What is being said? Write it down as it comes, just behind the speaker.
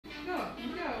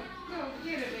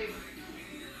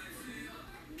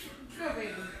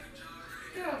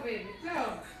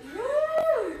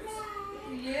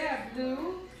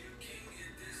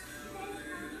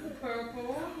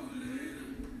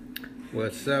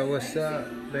What's up,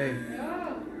 babe?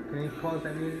 Can you pause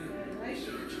that music?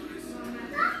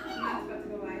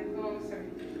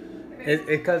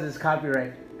 It's cause it's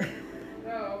copyright.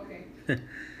 Oh, okay.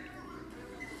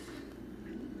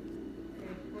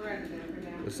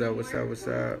 What's up? Look at the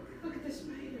spider.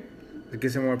 Let's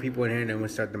get some more people in here and then we'll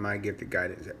start the My Gifted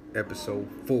Guidance episode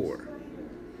 4. What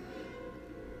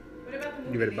about the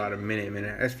movie? Give it about a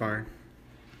minute. That's fine.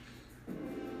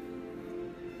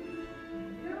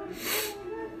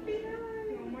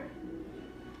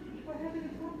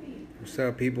 What's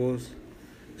up, peoples?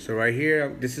 So right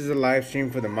here, this is a live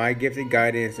stream for the My Gifted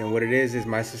Guidance, and what it is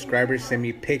my subscribers send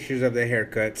me pictures of their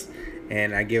haircuts,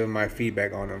 and I give them my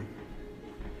feedback on them.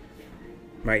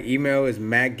 My email is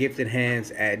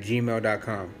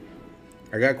mattgiftedhands@gmail.com.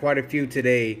 I got quite a few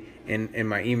today in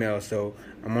my email, so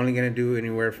I'm only gonna do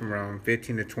anywhere from around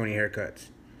 15 to 20 haircuts.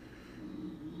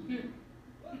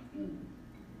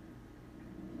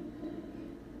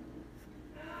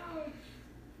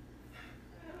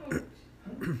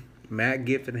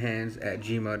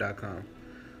 mattgiftedhands@gmail.com.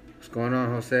 What's going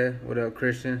on, Jose? What up,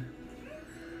 Christian?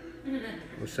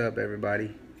 What's up,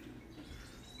 everybody?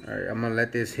 All right, I'm gonna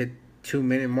let this hit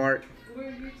 2-minute mark.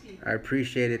 I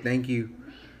appreciate it. Thank you.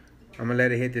 I'm gonna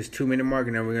let it hit this 2-minute mark,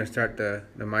 and then we're gonna start the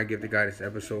My Gifted Guidance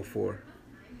episode 4.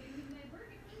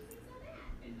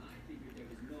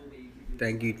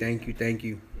 Thank you.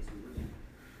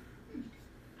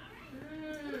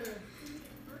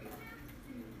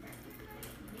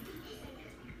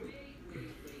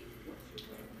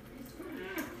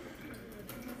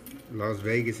 Las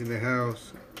Vegas in the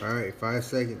house. All right, 5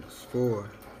 seconds. 4,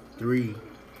 3,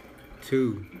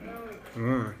 2,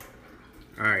 1.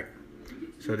 All right.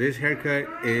 So this haircut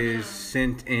is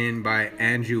sent in by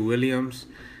Andrew Williams,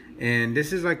 and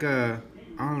this is like I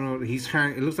don't know.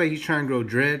 It looks like he's trying to grow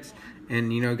dreads, and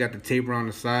got the taper on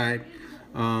the side.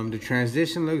 The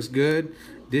transition looks good.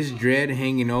 This dread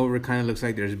hanging over kind of looks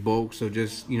like there's bulk, so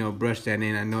just brush that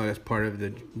in. I know that's part of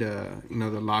the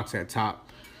locks at top.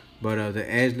 But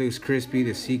the edge looks crispy.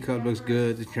 The C-cup looks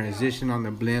good. The transition on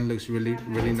the blend looks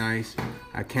really nice.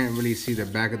 I can't really see the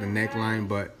back of the neckline,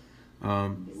 but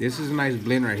this is a nice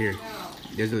blend right here.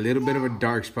 There's a little bit of a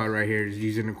dark spot right here. Just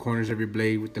using the corners of your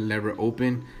blade with the lever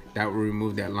open, that will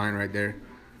remove that line right there.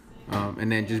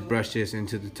 And then just brush this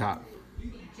into the top.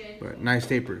 But nice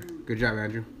taper. Good job,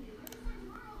 Andrew.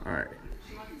 All right.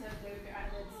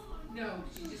 No,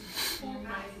 she just pulled my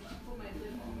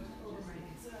lip almost over my head.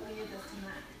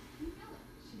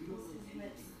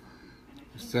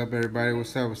 What's up, everybody?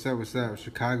 What's up?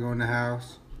 Chicago in the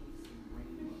house.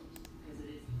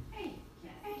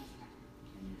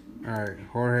 All right,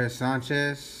 Jorge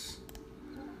Sanchez,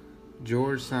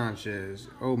 George Sanchez.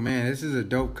 Oh man, this is a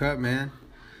dope cut, man.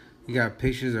 You got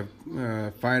pictures of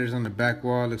fighters on the back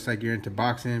wall. Looks like you're into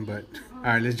boxing, but all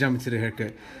right, let's jump into the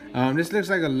haircut. This looks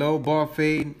like a low ball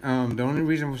fade. The only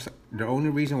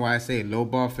reason why I say low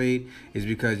ball fade is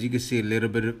because you can see a little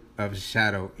bit of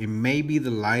shadow. It may be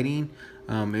the lighting.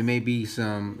 It may be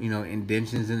some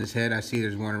indentions in his head. I see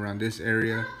there's one around this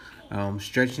area.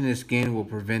 Stretching the skin will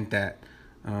prevent that.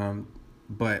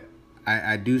 But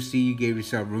I do see you gave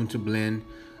yourself room to blend.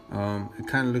 It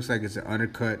kind of looks like it's an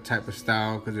undercut type of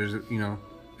style because there's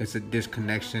it's a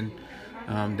disconnection.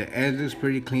 The edge looks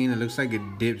pretty clean. It looks like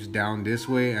it dips down this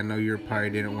way. I know you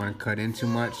probably didn't want to cut in too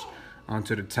much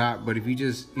onto the top, but if you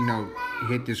just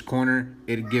hit this corner,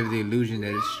 it'll give the illusion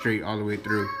that it's straight all the way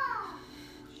through.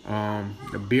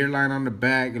 The beard line on the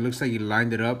back, it looks like you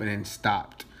lined it up and then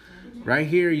stopped. Right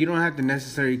here, you don't have to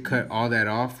necessarily cut all that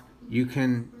off. You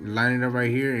can line it up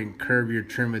right here and curve your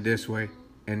trimmer this way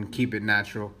and keep it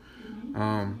natural.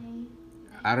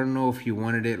 I don't know if you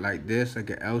wanted it like this, like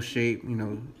an L shape,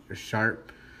 or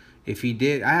sharp. If he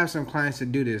did, I have some clients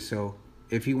that do this, so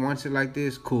if he wants it like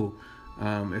this, cool.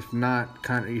 If not,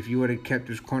 if you would have kept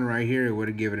this corner right here, it would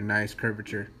have given it a nice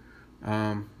curvature.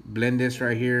 Blend this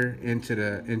right here into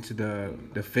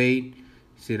the fade.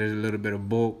 See, there's a little bit of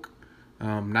bulk.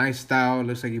 Nice style.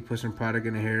 Looks like you put some product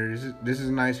in the hair. This is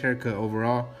a nice haircut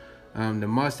overall. The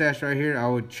mustache right here, I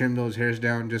would trim those hairs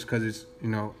down just because it's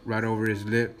right over his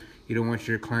lip. You don't want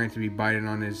your client to be biting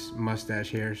on his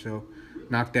mustache hair, so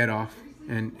knock that off.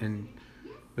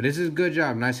 But this is a good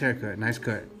job. Nice haircut. Nice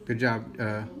cut. Good job,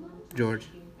 George.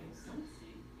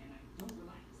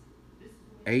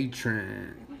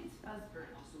 Atron.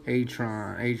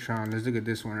 Let's look at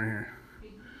this one right here.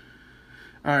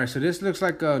 All right, so this looks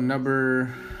like a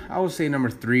number, I would say number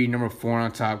 3, number 4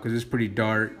 on top because it's pretty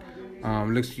dark.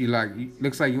 Looks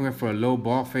like you went for a low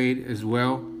ball fade as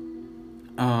well.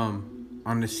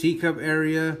 On the C-cup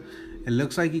area, it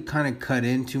looks like you kind of cut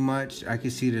in too much. I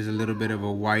can see there's a little bit of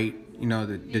a white, you know,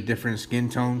 the different skin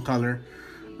tone color.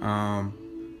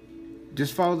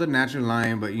 Just follow the natural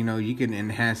line, but you know, you can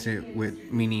enhance it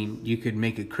with, meaning you could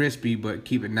make it crispy but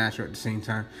keep it natural at the same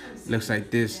time. Looks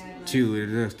like this too.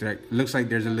 It looks like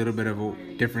there's a little bit of a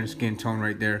different skin tone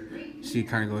right there. See, it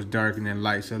kind of goes dark and then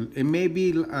light, so it may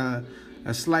be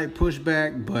a slight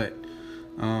pushback, but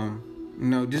you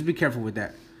know, just be careful with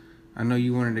that. I know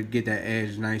you wanted to get that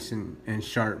edge nice and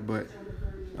sharp, but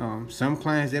some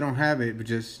clients, they don't have it, but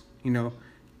just, you know,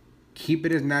 keep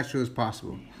it as natural as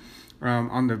possible.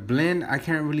 On the blend, I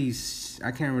can't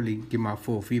really give my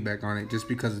full feedback on it just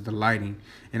because of the lighting.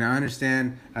 And I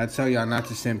understand I tell y'all not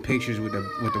to send pictures with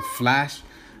the flash,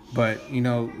 but you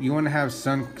know, you want to have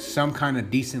some kind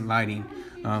of decent lighting.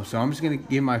 So I'm just gonna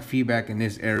give my feedback in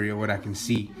this area, what I can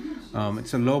see.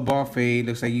 It's a low ball fade.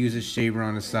 Looks like you use a shaver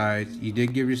on the sides. You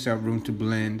did give yourself room to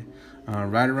blend.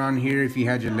 Right around here, if you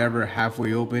had your lever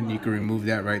halfway open, you can remove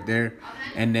that right there.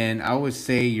 And then I would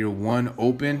say your one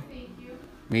open,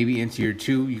 maybe into your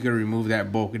two, you can remove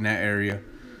that bulk in that area.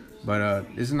 But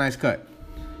this is a nice cut.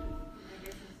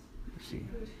 Let's see.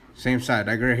 Same side,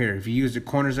 like right here. If you use the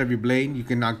corners of your blade, you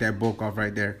can knock that bulk off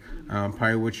right there.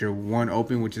 Probably with your one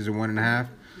open, which is a 1.5.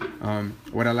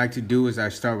 What I like to do is I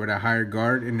start with a higher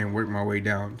guard and then work my way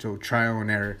down. So trial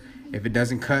and error. If it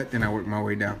doesn't cut, then I work my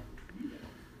way down.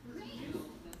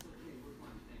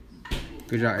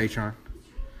 Good job, Atron.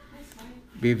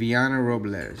 Viviana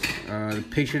Robles. The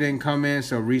picture didn't come in,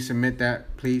 so resubmit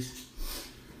that, please.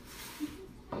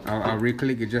 I'll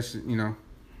re-click it, just, you know,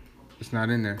 it's not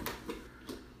in there.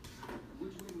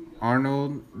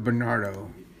 Arnold Bernardo.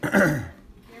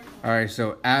 Alright,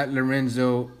 so at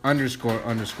Lorenzo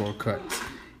 __ cuts.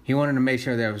 He wanted to make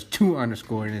sure there was 2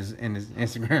 underscore in his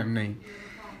Instagram name.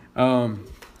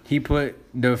 He put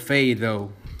the fade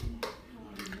though.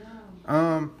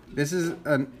 This is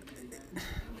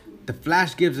the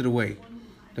flash gives it away.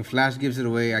 The flash gives it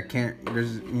away. I can't.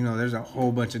 There's a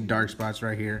whole bunch of dark spots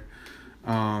right here.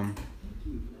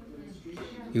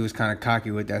 He was kind of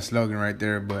cocky with that slogan right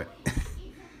there, but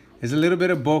there's a little bit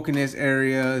of bulk in this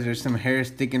area. There's some hair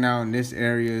sticking out in this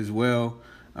area as well.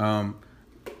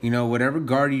 Whatever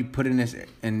guard you put in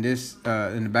in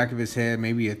the back of his head,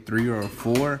 maybe a 3 or a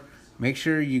 4. Make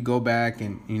sure you go back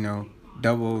and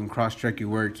double and cross check your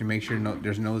work to make sure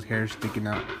there's no hair sticking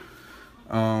out.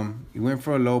 You went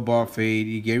for a low ball fade.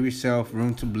 You gave yourself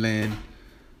room to blend,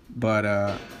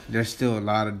 but there's still a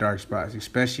lot of dark spots,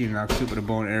 especially in the occipital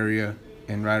bone area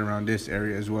and right around this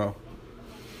area as well.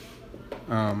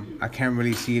 I can't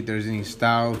really see if there's any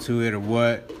style to it or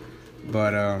what,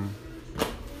 but I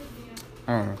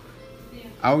don't know.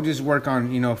 I would just work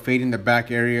on fading the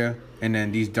back area and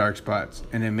then these dark spots,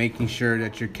 and then making sure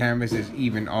that your canvas is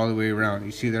even all the way around.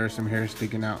 You see there's some hair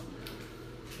sticking out,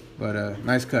 but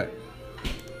nice cut.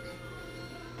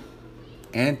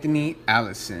 Anthony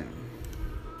Allison.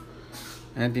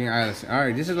 All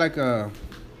right, this is like a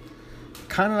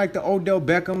kind of like the Odell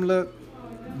Beckham look,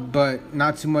 but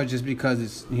not too much, just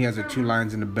because he has the 2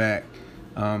 lines in the back.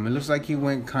 It looks like he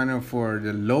went kind of for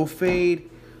the low fade,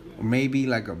 or maybe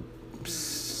like a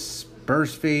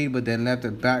burst fade, but then left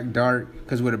the back dark.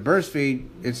 Because with a burst fade,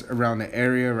 it's around the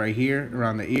area right here,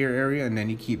 around the ear area, and then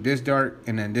you keep this dark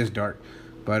and then this dark.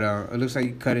 But it looks like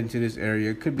you cut into this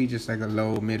area. It could be just like a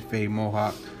low mid fade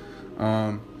mohawk.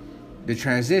 The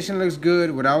transition looks good.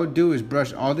 What I would do is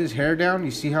brush all this hair down. You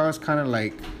see how it's kind of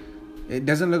like, it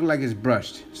doesn't look like it's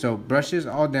brushed. So brush this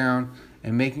all down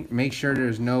and make sure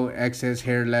there's no excess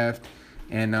hair left.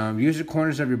 And use the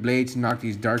corners of your blade to knock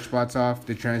these dark spots off.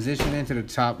 The transition into the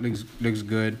top looks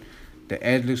good. The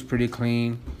edge looks pretty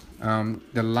clean.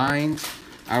 The lines,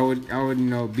 I would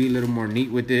be a little more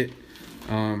neat with it.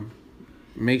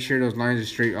 Make sure those lines are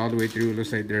straight all the way through. It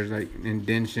looks like there's like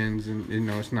indentions, and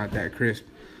it's not that crisp.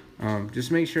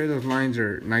 Just make sure those lines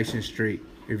are nice and straight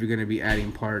if you're gonna be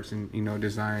adding parts and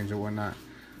designs or whatnot.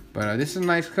 But this is a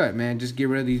nice cut, man. Just get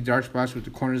rid of these dark spots with the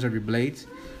corners of your blades.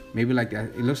 Maybe like that.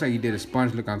 It looks like you did a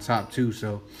sponge look on top too.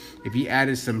 So if you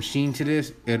added some sheen to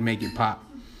this, it'd make it pop.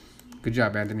 Good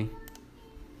job, Anthony.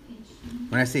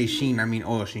 When I say sheen, I mean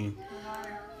oil sheen.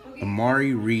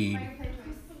 Amari Reed.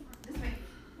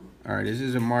 All right, this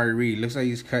is Amari Reed. Looks like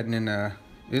he's cutting in this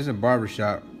is a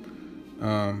barbershop.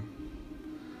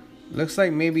 Looks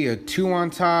like maybe a 2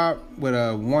 on top with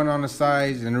a 1 on the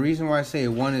sides. And the reason why I say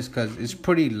a 1 is because it's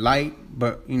pretty light,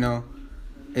 but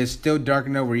it's still dark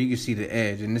enough where you can see the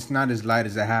edge, and it's not as light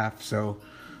as a half. So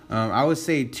I would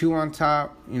say 2 on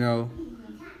top,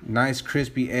 nice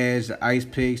crispy edge, the ice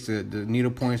picks, the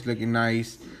needle points looking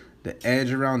nice. The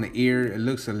edge around the ear, it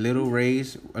looks a little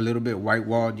raised, a little bit white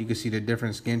walled. You can see the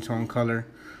different skin tone color.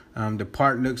 The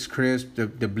part looks crisp.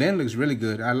 The blend looks really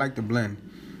good. I like the blend.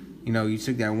 You know, you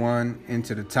took that one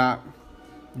into the top,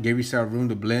 gave yourself room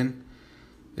to blend.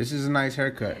 This is a nice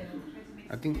haircut.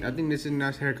 I think this is a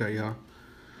nice haircut, y'all.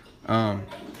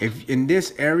 If in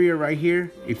this area right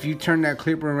here, if you turn that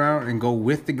clipper around and go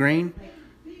with the grain,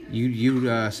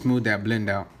 you smooth that blend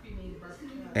out.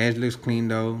 Edge looks clean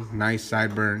though. Nice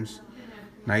sideburns.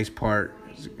 Nice part.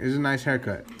 It's a nice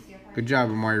haircut. Good job,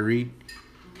 Amari Reed.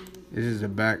 This is the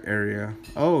back area.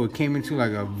 Oh, it came into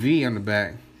like a V on the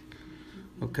back.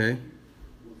 Okay.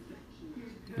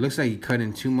 Looks like he cut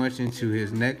in too much into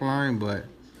his neckline, but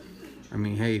I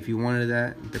mean, hey, if you wanted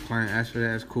that, if the client asked for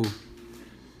that, it's cool.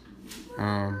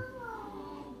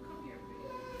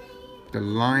 The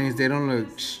lines, they don't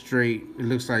look straight. It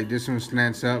looks like this one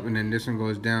slants up and then this one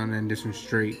goes down and this one's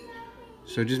straight.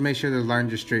 So just make sure the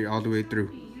lines are straight all the way through.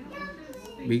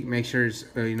 Make sure it's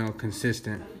you know,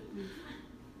 consistent.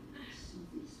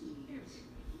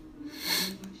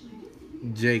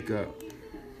 Jacob's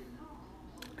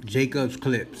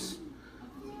clips.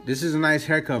 This is a nice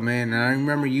haircut, man. And I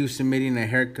remember you submitting a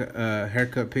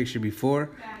haircut picture before,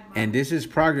 and this is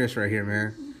progress right here,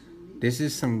 man. This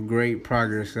is some great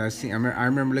progress. I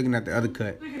remember looking at the other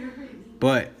cut,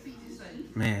 but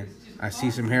man, I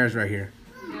see some hairs right here.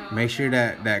 Make sure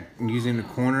that using the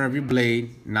corner of your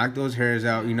blade, knock those hairs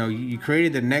out. You know, you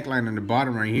created the neckline on the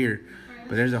bottom right here,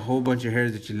 but there's a whole bunch of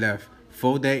hairs that you left.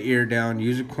 Fold that ear down,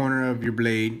 use the corner of your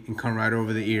blade, and come right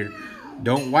over the ear.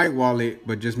 Don't white wall it,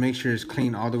 but just make sure it's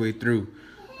clean all the way through.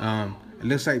 It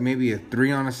looks like maybe a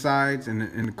 3 on the sides and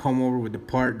the comb over with the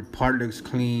part. The part looks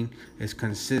clean. It's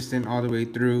consistent all the way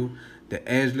through. The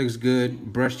edge looks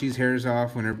good. Brush these hairs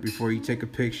off before you take a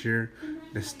picture.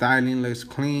 The styling looks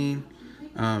clean.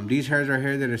 These hairs right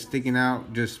here that are sticking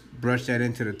out, just brush that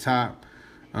into the top.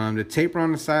 The taper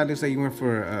on the side looks like you went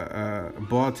for a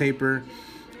ball taper.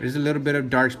 There's a little bit of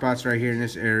dark spots right here in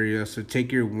this area. So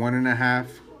take your 1.5,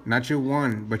 not your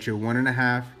 1, but your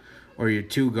 1.5 or your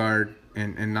 2 guard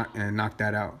and knock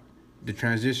that out. The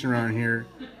transition around here,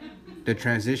 the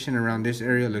transition around this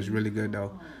area looks really good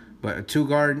though. But a 2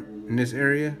 guard in this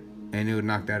area and it would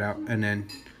knock that out. And then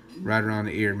right around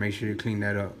the ear, make sure you clean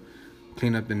that up.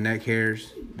 Clean up the neck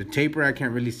hairs. The taper, I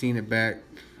can't really see in the back.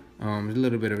 There's a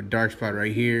little bit of a dark spot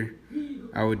right here.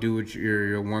 I would do with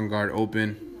your 1 guard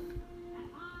open.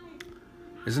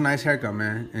 It's a nice haircut,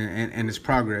 man, and it's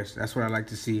progress. That's what I like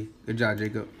to see. Good job,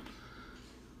 Jacob.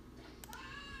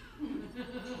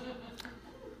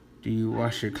 Do you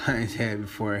wash your client's head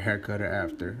before a haircut or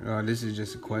after? Oh, this is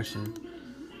just a question.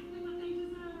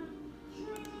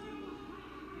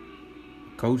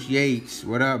 Coach Yates,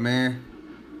 what up, man?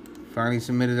 Finally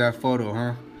submitted that photo,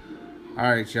 huh?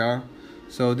 All right, y'all.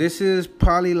 So this is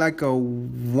probably like a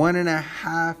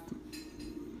 1.5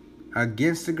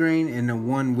 against the grain and the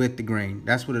 1 with the grain.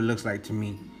 That's what it looks like to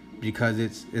me because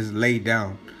it's laid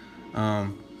down.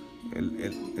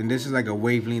 And this is like a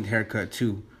wave length haircut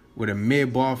too with a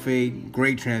mid ball fade.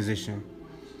 Great transition.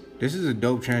 This is a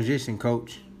dope transition,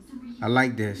 coach. I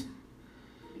like this.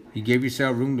 You gave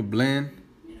yourself room to blend.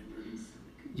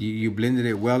 You blended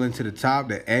it well into the top.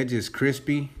 The edge is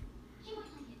crispy.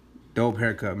 Dope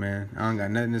haircut, man. I don't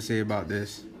got nothing to say about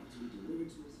this.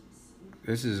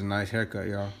 This is a nice haircut,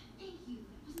 y'all.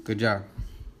 Good job.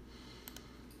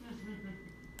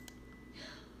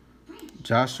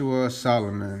 Joshua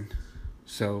Solomon.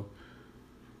 So,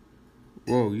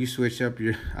 whoa, you switch up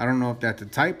your... I don't know if that's a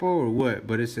typo or what,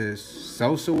 but it says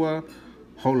Sosua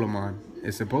Holomon.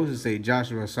 It's supposed to say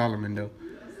Joshua Solomon, though.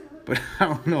 But I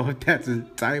don't know if that's a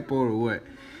typo or what.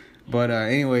 But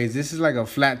anyways, this is like a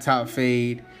flat top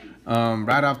fade.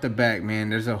 Right off the back,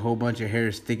 man, there's a whole bunch of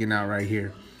hair sticking out right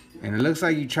here. And it looks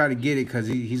like you try to get it because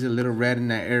he's a little red in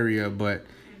that area. But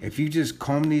if you just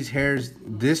comb these hairs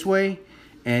this way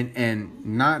and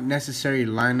not necessarily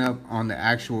line up on the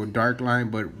actual dark line,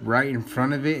 but right in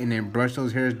front of it and then brush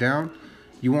those hairs down,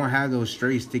 you won't have those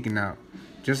strays sticking out.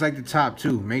 Just like the top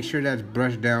too. Make sure that's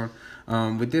brushed down.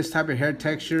 With this type of hair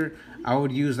texture, I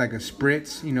would use like a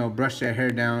spritz, you know, brush that hair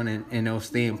down and it'll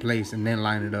stay in place and then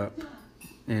line it up.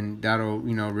 And that'll,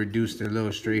 you know, reduce the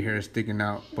little stray hair sticking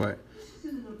out. But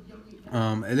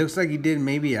it looks like he did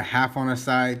maybe a half on the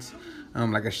sides,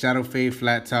 like a shadow fade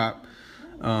flat top.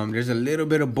 There's a little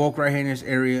bit of bulk right here in this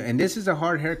area. And this is a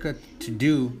hard haircut to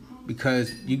do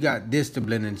because you got this to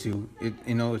blend into.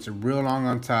 You know, it's a real long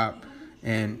on top.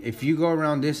 And if you go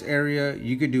around this area,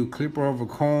 you could do clipper over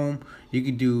comb. You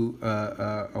could do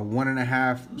a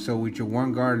 1.5. So with your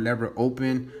 1 guard lever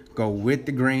open, go with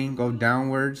the grain, go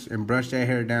downwards and brush that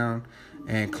hair down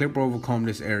and clipper over comb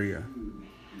this area.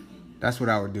 That's what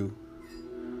I would do.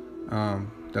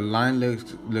 The line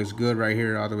looks good right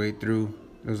here all the way through.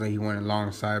 Looks like he went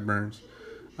long sideburns.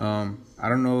 I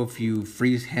don't know if you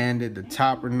freeze-handed the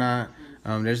top or not.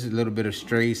 There's a little bit of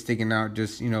strays sticking out.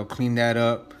 Just, clean that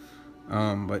up.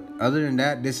 But other than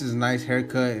that, this is a nice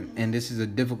haircut, and this is a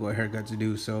difficult haircut to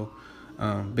do. So,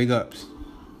 big ups.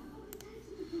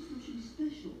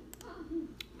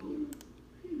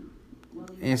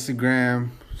 Instagram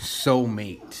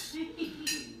soulmate.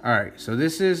 All right, so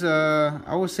this is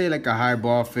I would say like a high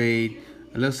ball fade.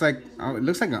 It looks like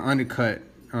an undercut.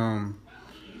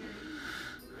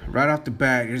 Right off the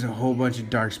bat, there's a whole bunch of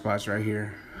dark spots right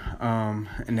here, and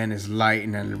then it's light,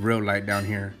 and then real light down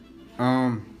here.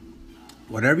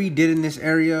 Whatever you did in this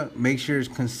area, make sure it's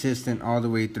consistent all the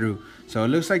way through. So it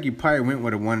looks like you probably went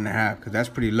with a 1.5, because that's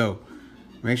pretty low.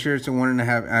 Make sure it's a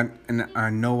 1.5, and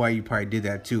I know why you probably did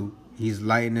that too. He's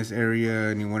light in this area,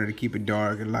 and he wanted to keep it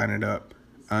dark and line it up.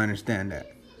 I understand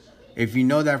that. If you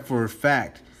know that for a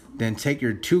fact, then take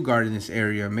your 2 guard in this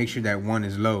area, make sure that 1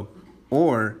 is low,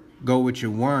 or go with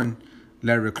your 1,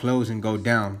 let it close and go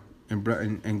down,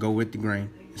 and go with the grain.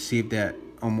 See if that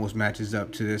almost matches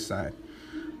up to this side.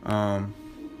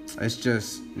 It's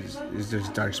just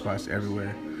dark spots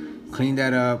everywhere. Clean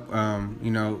that up.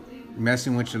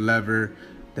 Messing with your lever.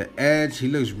 The edge, he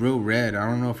looks real red. I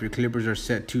don't know if your clippers are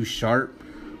set too sharp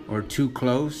or too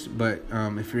close, but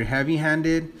if you're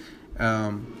heavy-handed,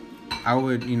 I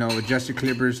would adjust your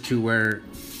clippers to where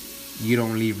you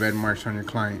don't leave red marks on your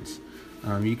clients.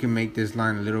 You can make this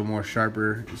line a little more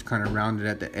sharper. It's kind of rounded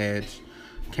at the edge.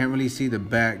 Can't really see the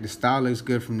back. The style looks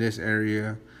good from this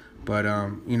area, but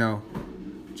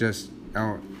just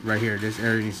right here, this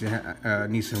area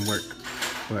needs some work.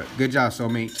 But good job,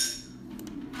 soulmate.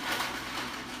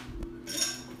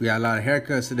 We got a lot of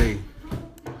haircuts today.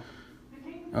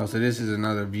 Oh, so this is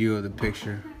another view of the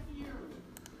picture.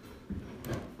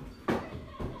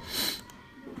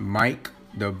 Mike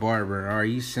the barber. All right,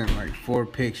 he sent like 4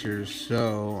 pictures,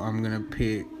 so I'm gonna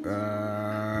pick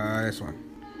this one.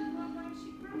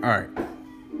 All right,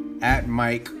 at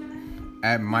Mike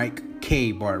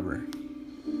K Barber.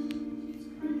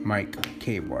 Mike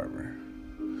K Barber.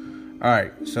 All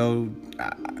right, so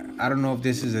I don't know if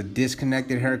this is a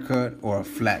disconnected haircut or a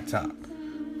flat top.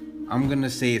 I'm gonna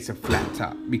say it's a flat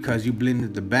top because you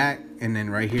blended the back, and then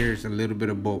right here is a little bit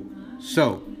of both.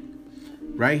 So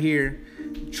right here,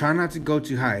 try not to go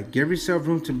too high. Give yourself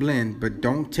room to blend, but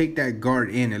don't take that guard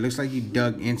in. It looks like you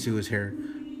dug into his hair.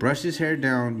 Brush his hair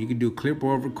down. You can do clip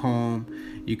over comb.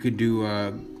 You could do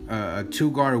a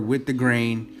 2 guard with the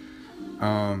grain.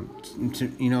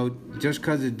 Just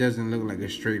because it doesn't look like a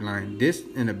straight line. This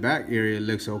in the back area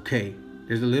looks okay.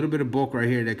 There's a little bit of bulk right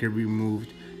here that can be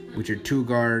removed with your 2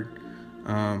 guard,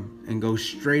 and go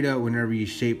straight up whenever you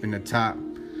shape in the top.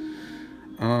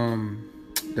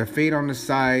 The fade on the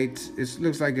sides, it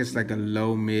looks like it's like a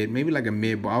low mid, maybe like a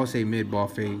mid ball. I would say mid ball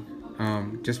fade,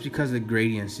 just because of the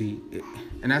gradiency.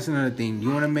 And that's another thing. You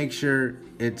want to make sure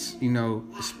it's the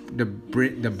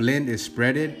blend is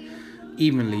spreaded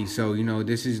evenly. So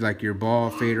this is like your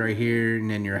ball fade right here, and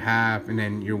then your half, and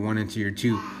then your 1 into your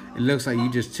 2. It looks like you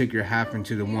just took your half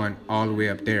into the 1 all the way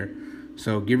up there.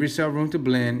 So give yourself room to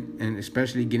blend, and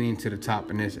especially getting into the top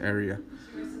in this area.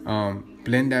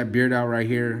 Blend that beard out right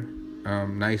here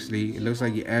nicely. It looks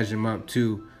like you edged him up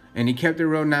too, and he kept it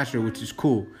real natural, which is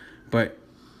cool. But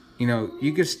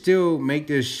you can still make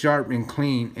this sharp and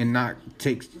clean and not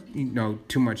take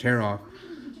too much hair off.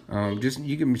 Just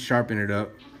you can sharpen it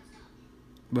up.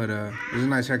 But it's a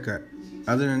nice haircut.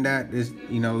 Other than that,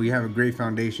 you have a great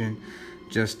foundation.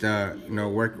 Just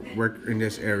work in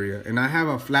this area. And I have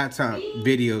a flat top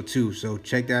video too, so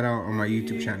check that out on my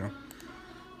YouTube channel.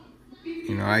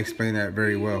 I explain that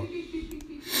very well.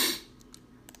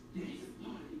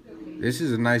 This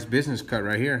is a nice business cut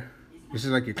right here. This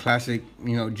is like a classic,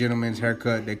 gentleman's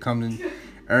haircut. They come in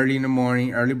early in the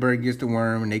morning, early bird gets the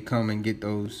worm, and they come and get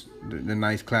the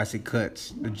nice classic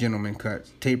cuts, the gentleman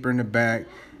cuts. Taper in the back.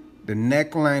 The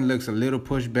neckline looks a little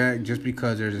pushed back just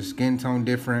because there's a skin tone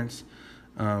difference.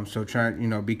 So try,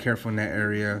 be careful in that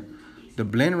area. The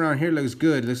blend around here looks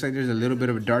good. It looks like there's a little bit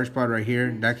of a dark spot right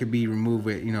here. That could be removed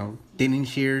with, thinning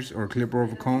shears or clipper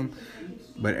over comb.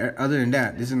 But other than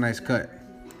that, this is a nice cut.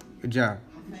 Good job.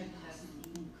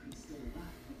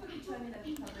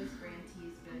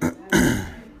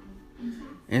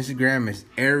 Instagram is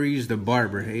Aries the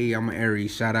Barber. Hey, I'm an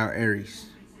Aries. Shout out Aries.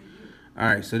 All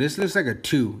right, so this looks like a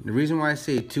 2. The reason why I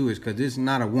say 2 is because this is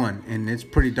not a 1, and it's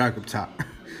pretty dark up top.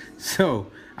 So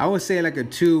I would say like a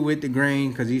 2 with the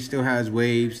grain because he still has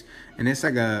waves, and it's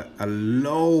like a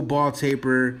low ball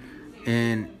taper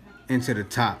and into the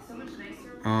top.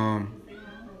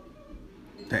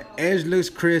 The edge looks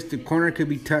crisp. The corner could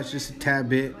be touched just a tad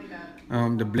bit.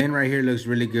 The blend right here looks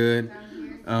really good.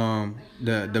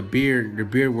 The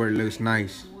beard work looks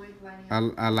nice.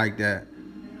 I like that.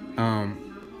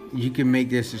 You can make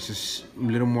this just a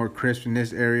little more crisp in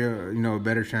this area. You know, a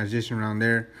better transition around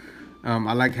there.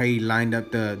 I like how he lined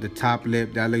up the top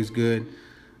lip. That looks good.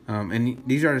 And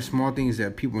these are the small things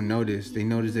that people notice. They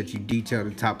notice that you detail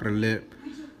the top of the lip.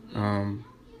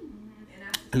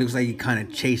 It looks like you kind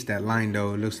of chased that line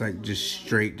though. It looks like just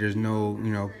straight. There's no,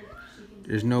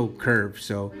 there's no curve.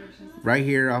 So right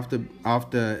here off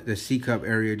the C cup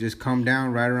area, just come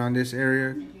down right around this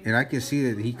area, and I can see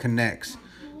that he connects.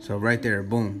 So right there,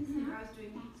 boom.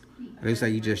 It looks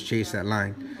like you just chased that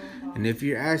line. And if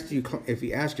you ask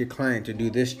your client to do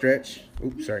this stretch, to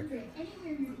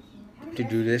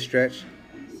do this stretch,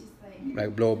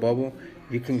 like blow a bubble,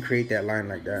 you can create that line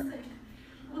like that.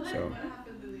 So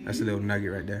that's a little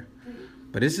nugget right there.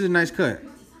 But this is a nice cut.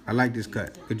 I like this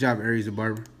cut. Good job, Aries the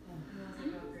barber.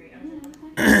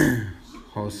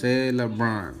 Jose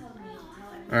LeBron.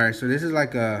 All right, so this is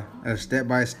like a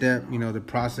step-by-step, the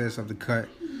process of the cut.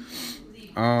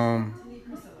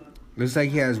 Looks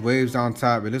like he has waves on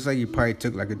top. It looks like you probably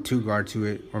took like a 2 guard to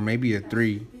it, or maybe a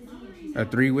 3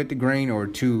 with the grain, or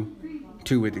two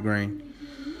with the grain.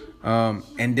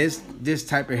 And this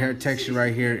type of hair texture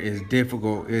right here is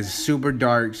difficult. It's super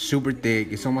dark, super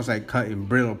thick. It's almost like cutting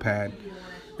Brillo pad,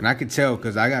 and I could tell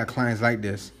because I got clients like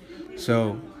this.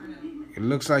 So it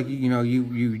looks like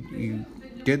you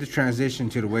did the transition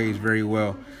to the waves very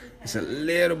well. It's a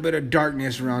little bit of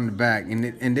darkness around the back,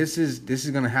 and this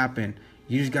is gonna happen.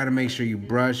 You just got to make sure you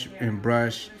brush and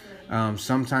brush.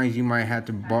 Sometimes you might have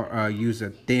to use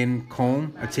a thin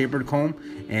comb, a tapered comb,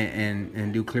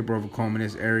 and do clipper over comb in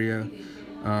this area.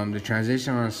 The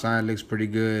transition on the side looks pretty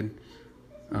good.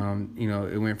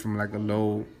 It went from like a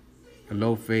low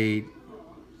fade.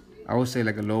 I would say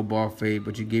like a low ball fade,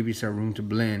 but you gave yourself room to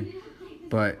blend.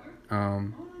 But I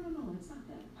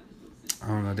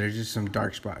don't know, there's just some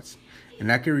dark spots. And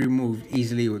that can be removed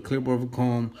easily with clipper over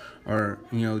comb, or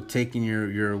taking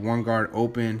your 1 guard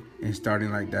open and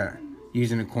starting like that,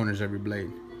 using the corners of your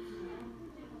blade.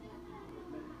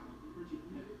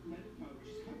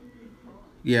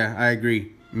 Yeah, I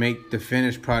agree. Make the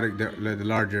finished product the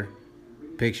larger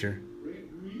picture.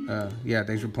 Yeah,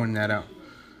 thanks for pointing that out.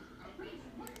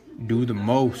 Do the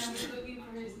most.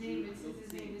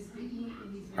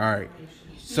 All right.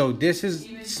 So this is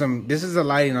the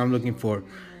lighting I'm looking for.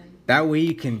 That way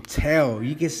you can tell,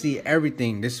 you can see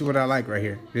everything. This is what I like right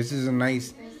here. This is a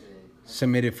nice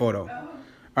submitted photo.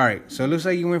 All right, so it looks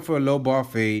like you went for a low ball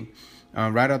fade.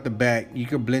 Right out the back, you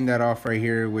could blend that off right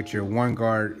here with your 1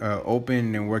 guard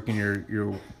open and working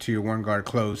your 1 guard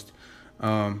closed.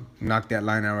 Knock that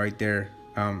line out right there.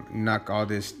 Knock all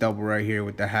this stubble right here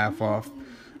with the half off.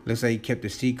 Looks like you kept the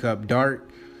C cup dark.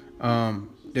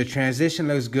 The transition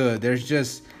looks good.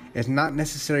 It's not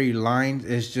necessarily lines,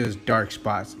 it's just dark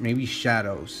spots, maybe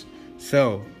shadows.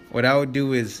 So what I would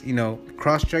do is,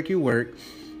 cross-check your work.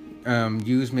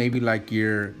 Use maybe like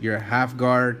your half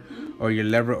guard or your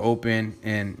lever open,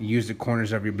 and use the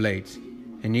corners of your blades.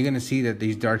 And you're gonna see that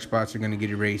these dark spots are gonna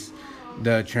get erased.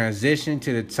 The transition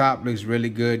to the top looks really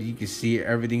good. You can see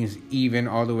everything is even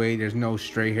all the way. There's no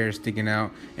stray hair sticking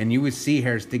out. And you would see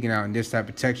hair sticking out in this type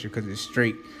of texture because it's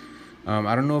straight.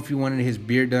 I don't know if he wanted his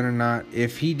beard done or not.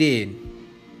 If he did,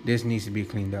 this needs to be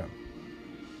cleaned up.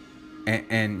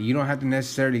 And you don't have to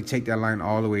necessarily take that line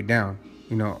all the way down,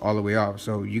 all the way off.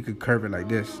 So you could curve it like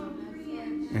this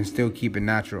and still keep it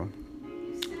natural.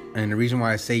 And the reason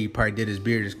why I say you probably did his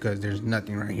beard is because there's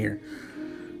nothing right here.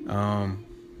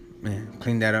 Man,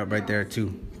 clean that up right there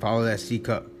too. Follow that C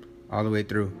cup all the way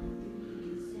through.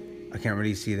 I can't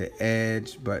really see the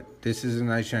edge, but this is a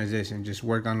nice transition. Just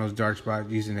work on those dark spots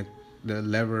using the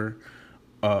lever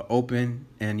open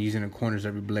and using the corners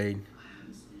of your blade.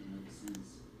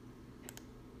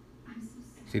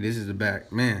 See, this is the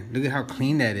back. Man, look at how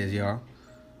clean that is, y'all.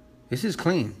 This is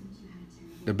clean.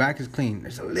 The back is clean.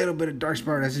 There's a little bit of dark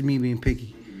spot. That's just me being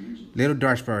picky. Little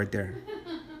dark spot right there.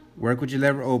 Work with your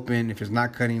lever open. If it's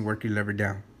not cutting, work your lever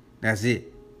down. That's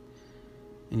it.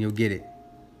 And you'll get it.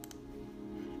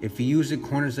 If you use the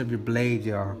corners of your blade,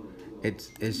 y'all, it's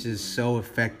just so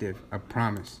effective. I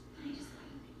promise.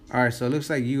 All right, so it looks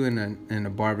like you in a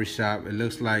barber shop. It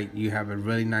looks like you have a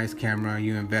really nice camera.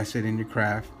 You invested in your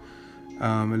craft.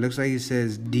 It looks like it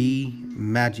says D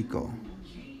Magical.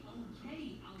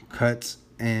 Cuts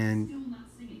and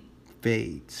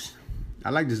fades. I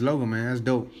like this logo, man. That's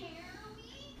dope.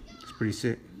 It's pretty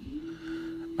sick.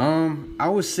 I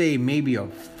would say maybe a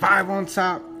 5 on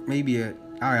top.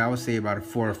 I would say about a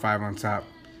 4 or 5 on top.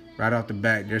 right off the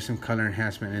back, there's some color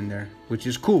enhancement in there, which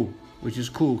is cool.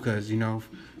 Because, you know,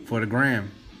 for the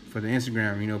gram, for the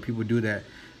Instagram, you know, people do that.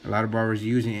 A lot of barbers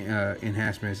using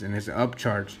enhancements, and it's an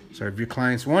upcharge. So if your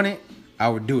clients want it, I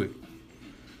would do it.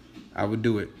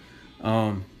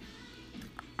 I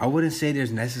wouldn't say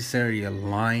there's necessarily a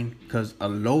line, because a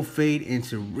low fade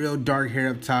into real dark hair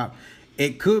up top,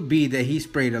 it could be that he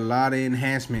sprayed a lot of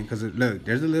enhancement, because look,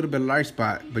 there's a little bit of light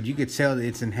spot, but you could tell that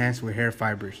it's enhanced with hair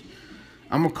fibers.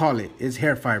 I'm gonna call it's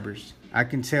hair fibers. I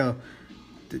can tell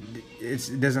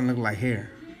it doesn't look like hair.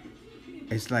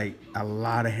 It's like a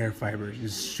lot of hair fibers.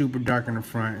 It's super dark in the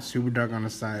front, super dark on the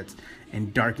sides,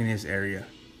 and dark in this area.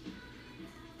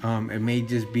 It may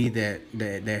just be that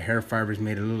hair fibers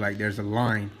made it look like there's a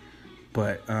line,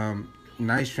 but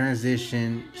nice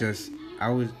transition. Just I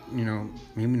was, you know,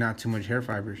 maybe not too much hair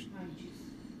fibers.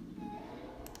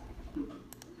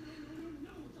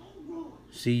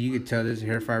 See, you can tell there's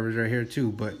hair fibers right here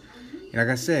too. But like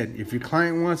I said, if your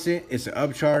client wants it, it's an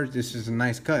upcharge. This is a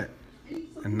nice cut,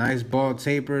 a nice bald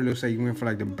taper. Looks like you went for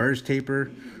like the burst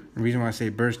taper. The reason why I say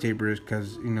burst taper is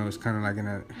because, you know, it's kind of like in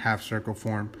a half circle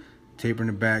form. Taper in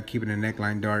the back, keeping the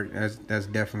neckline dark. That's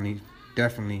definitely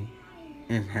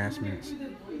enhancements.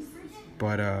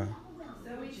 But I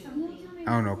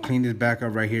don't know. Clean this back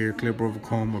up right here. Clip over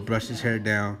comb or brush his hair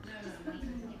down.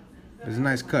 It's a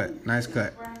nice cut.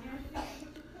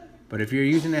 But if you're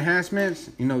using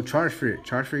enhancements, you know, charge for it.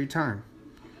 Charge for your time.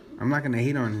 I'm not gonna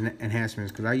hate on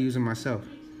enhancements because I use them myself.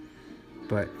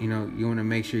 But you know, you want to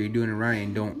make sure you're doing it right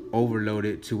and don't overload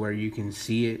it to where you can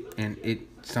see it, and it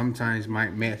sometimes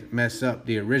might mess up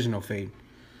the original fade.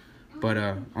 But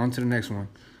on to the next one.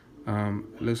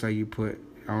 Looks like you put,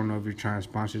 I don't know if you're trying to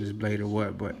sponsor this blade or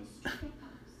what, but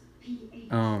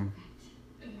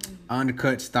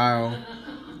undercut style,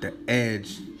 the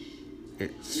edge,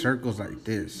 it circles like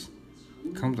this,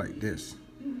 comes like this.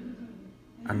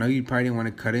 I know you probably didn't want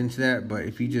to cut into that, but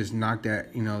if you just knock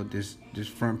that, you know, this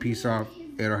front piece off,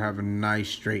 it'll have a nice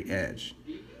straight edge.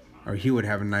 Or he would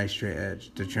have a nice straight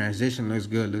edge. The transition looks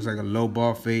good. Looks like a low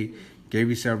ball fade. Gave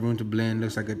yourself room to blend.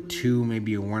 Looks like a 2,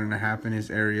 maybe a 1.5 in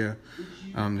this area.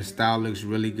 The style looks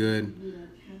really good.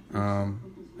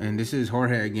 And this is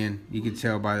Jorge again. You can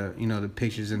tell by the, you know, the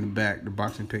pictures in the back, the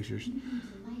boxing pictures.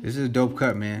 This is a dope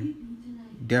cut, man.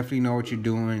 Definitely know what you're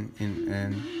doing,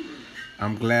 and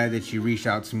I'm glad that you reached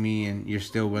out to me and you're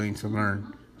still willing to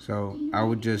learn. So I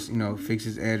would just, you know, fix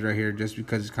his edge right here just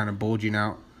because it's kind of bulging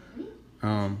out.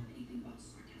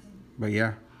 But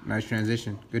yeah, nice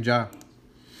transition. Good job.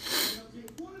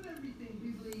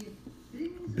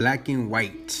 Black and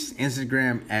White.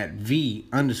 Instagram at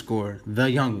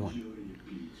 @V_the_young_one.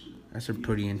 That's a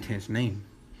pretty intense name.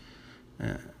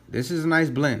 This is a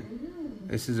nice blend.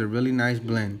 This is a really nice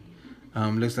blend.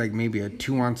 Looks like maybe a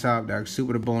 2 on top. That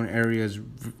super to bone area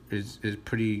is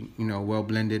pretty, you know, well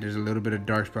blended. There's a little bit of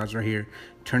dark spots right here.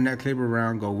 Turn that clip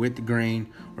around, go with the grain,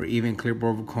 or even clip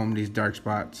over comb these dark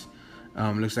spots.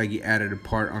 Looks like you added a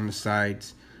part on the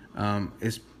sides.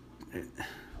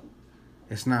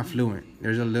 It's not fluent.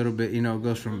 There's a little bit, you know, it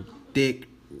goes from thick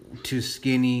to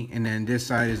skinny, and then this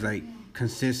side is like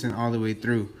consistent all the way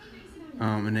through.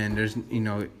 And then there's, you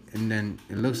know, and then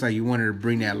it looks like you wanted to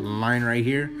bring that line right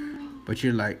here, but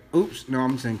you're like, oops, no,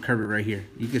 I'm just gonna curve it right here.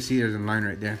 You can see there's a line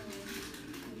right there.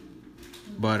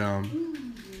 But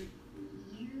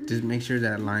just make sure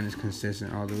that line is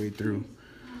consistent all the way through.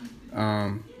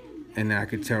 And I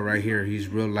could tell right here he's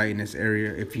real light in this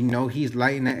area. If you know he's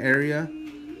light in that area,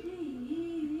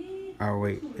 oh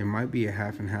wait, it might be a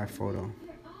half and half photo.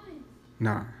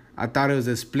 Nah, I thought it was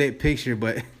a split picture,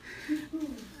 but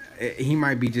he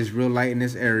might be just real light in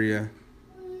this area.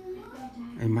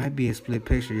 It might be a split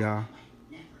picture, y'all.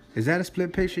 Is that a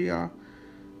split picture, y'all?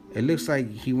 It looks like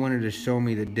he wanted to show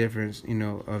me the difference, you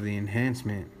know, of the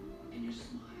enhancement.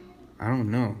 I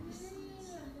don't know.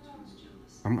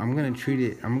 I'm gonna treat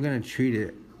it.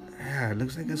 Yeah, it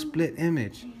looks like a split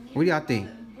image. What do y'all think?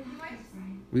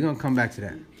 We're gonna come back to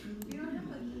that.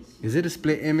 Is it a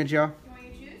split image, y'all?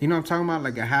 You know what I'm talking about?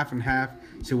 Like a half and half,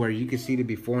 to where you can see the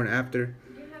before and after.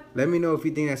 Let me know if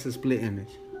you think that's a split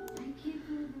image.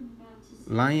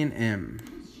 Lion M.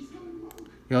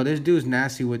 Yo, this dude's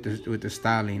nasty with the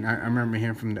styling. I remember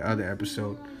him from the other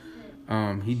episode.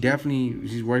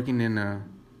 He's working in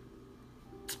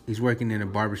a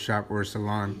barbershop or a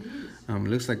salon.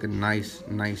 Looks like a nice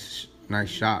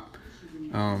shop.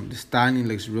 The styling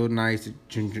looks real nice.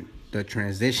 The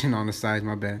transition on the side,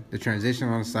 my bad. The transition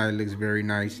on the side looks very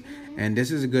nice. And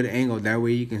this is a good angle. That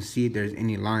way you can see if there's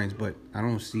any lines, but I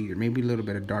don't see it. Maybe a little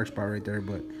bit of dark spot right there,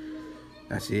 but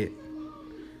that's it.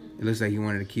 It looks like he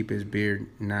wanted to keep his beard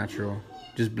natural.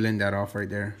 Just blend that off right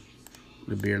there.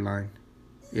 the beard line.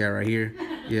 Yeah, right here.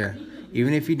 Yeah.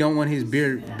 Even if you don't want his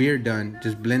beard done,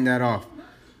 just blend that off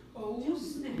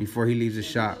before he leaves the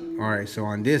shop. All right, so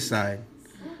on this side,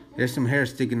 there's some hair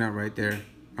sticking up right there.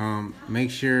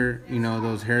 Make sure, you know,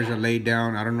 those hairs are laid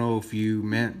down. I don't know if you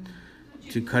meant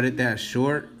to cut it that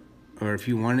short or if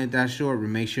you wanted it that short, but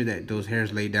make sure that those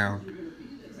hairs lay down.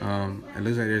 It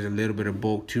looks like there's a little bit of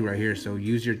bulk too right here, so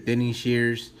use your thinning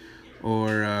shears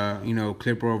or you know,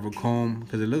 clipper over comb,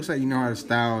 because it looks like you know how to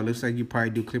style. It looks like you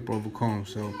probably do clipper over comb,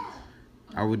 so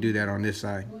I would do that on this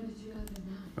side.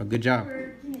 But good job.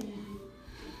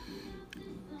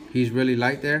 He's really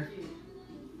light there?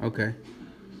 Okay.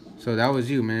 So that was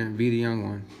you, man. Be the young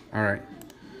one. All right.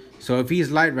 So if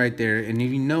he's light right there, and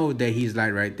if you know that he's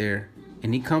light right there,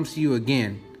 and he comes to you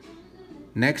again,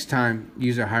 next time,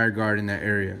 use a higher guard in that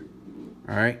area.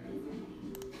 All right?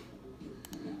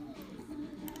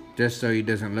 Just so he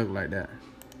doesn't look like that.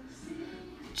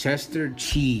 Chester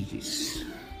cheese.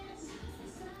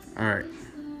 All right.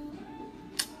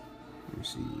 Let me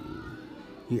see.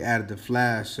 He added the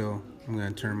flash, so I'm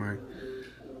gonna turn my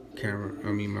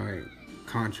my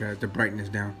contrast, the brightness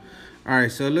down. All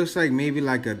right, so it looks like maybe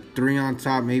like a 3 on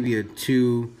top, maybe a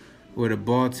 2 with a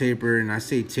ball taper, and I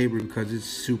say taper because it's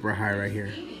super high right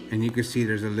here, and you can see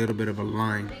there's a little bit of a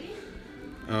line.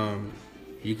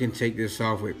 You can take this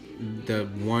off with the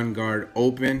one guard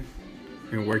open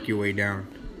and work your way down.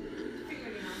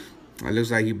 It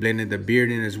looks like you blended the beard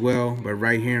in as well, but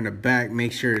right here in the back,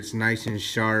 make sure it's nice and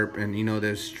sharp, and you know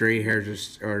the stray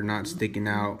hairs are not sticking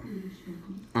out.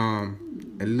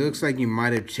 It looks like you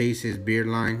might have chased his beard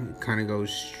line. It kind of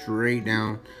goes straight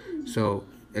down, so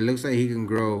it looks like he can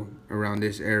grow around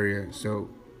this area. So,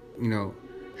 you know,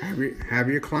 have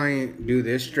your client do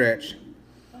this stretch,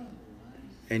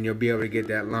 and you'll be able to get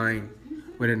that line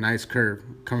with a nice curve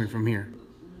coming from here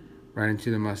right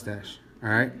into the mustache. All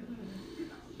right.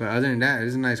 But other than that,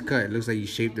 it's a nice cut. It looks like you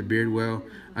shaped the beard well.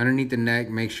 Underneath the neck,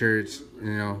 make sure it's,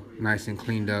 you know, nice and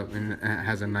cleaned up and it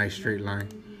has a nice straight line.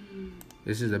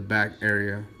 This is the back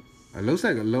area. It looks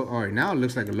like a low. All right, now it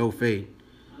looks like a low fade.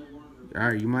 All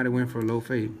right, you might have went for a low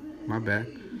fade. My bad.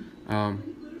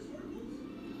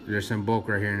 There's some bulk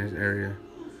right here in this area.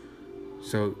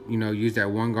 So, you know, use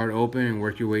that one guard open and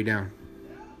work your way down.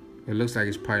 It looks like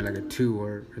it's probably like a 2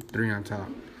 or a 3 on top.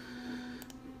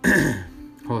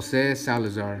 Jose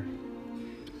Salazar.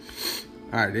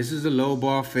 All right, this is a low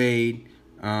ball fade.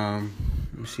 Let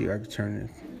me see if I can turn it.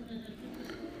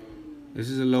 This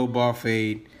is a low ball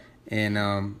fade, and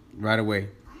right away,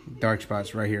 dark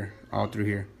spots right here, all through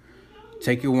here.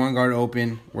 Take your one guard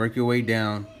open, work your way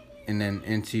down, and then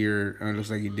into your. It looks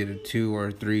like you did a 2 or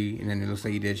a 3, and then it looks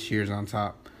like you did shears on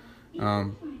top.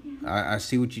 I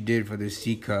see what you did for this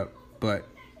C cup, but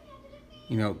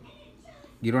you know,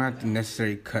 you don't have to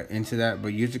necessarily cut into that, but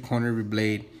use the corner of your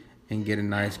blade and get a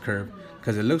nice curve,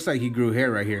 because it looks like he grew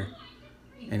hair right here,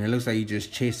 and it looks like you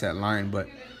just chased that line, but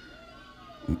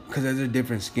because there's a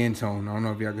different skin tone. I don't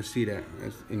know if y'all can see that.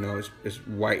 It's, you know, it's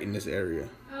white in this area.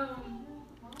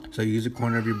 So use the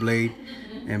corner of your blade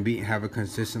and have a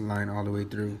consistent line all the way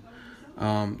through.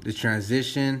 The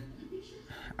transition,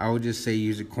 I would just say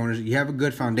use the corners. You have a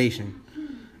good foundation.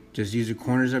 Just use the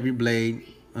corners of your blade,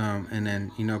 and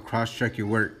then, you know, cross-check your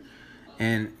work.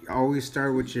 And always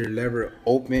start with your lever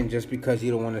open, just because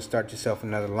you don't want to start yourself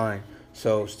another line.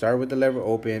 So start with the lever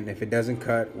open. If it doesn't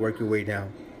cut, work your way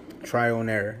down. Trial and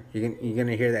error. You're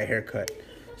gonna hear that haircut.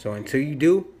 So until you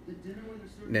do,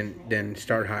 then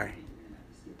start high.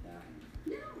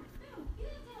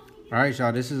 All right,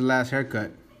 y'all. This is the last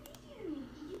haircut.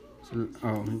 So,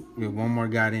 oh, we have one more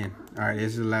got in. All right,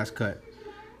 this is the last cut.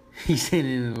 He's sitting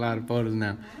in a lot of photos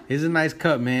now. It's a nice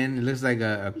cut, man. It looks like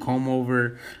a comb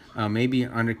over, maybe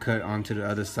an undercut onto the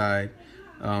other side.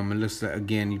 It looks like,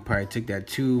 again, you probably took that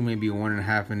 2, maybe a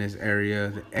 1.5 in this area.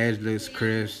 The edge looks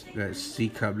crisp. That C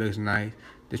cup looks nice.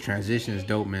 The transition is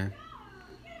dope, man.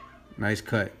 Nice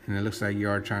cut, and it looks like you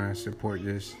are trying to support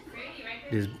this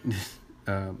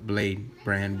blade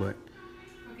brand, but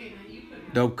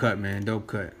dope cut, man. Dope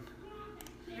cut.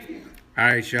 All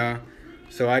right, y'all.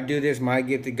 So I do this My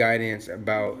Gifted Guidance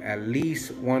about at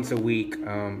least once a week.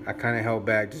 I kind of held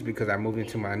back just because I moved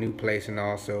into my new place, and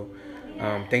also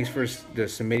thanks for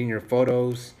submitting your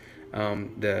photos.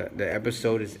 The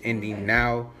episode is ending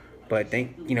now, but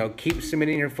keep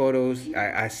submitting your photos.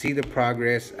 I see the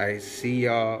progress. I see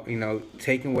y'all,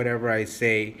 taking whatever I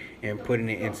say and putting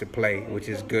it into play, which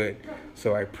is good.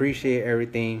 So I appreciate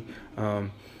everything.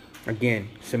 Again,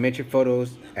 submit your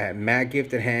photos at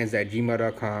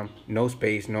mattgiftedhands@gmail.com. No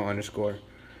space, no underscore.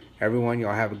 Everyone,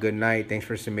 y'all have a good night. Thanks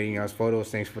for submitting y'all's photos.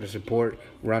 Thanks for the support.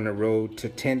 We're on the road to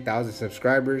 10,000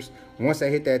 subscribers. Once I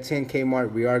hit that 10K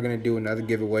mark, we are going to do another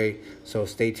giveaway. So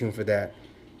stay tuned for that.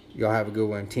 Y'all have a good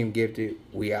one. Team Gifted,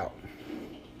 we out.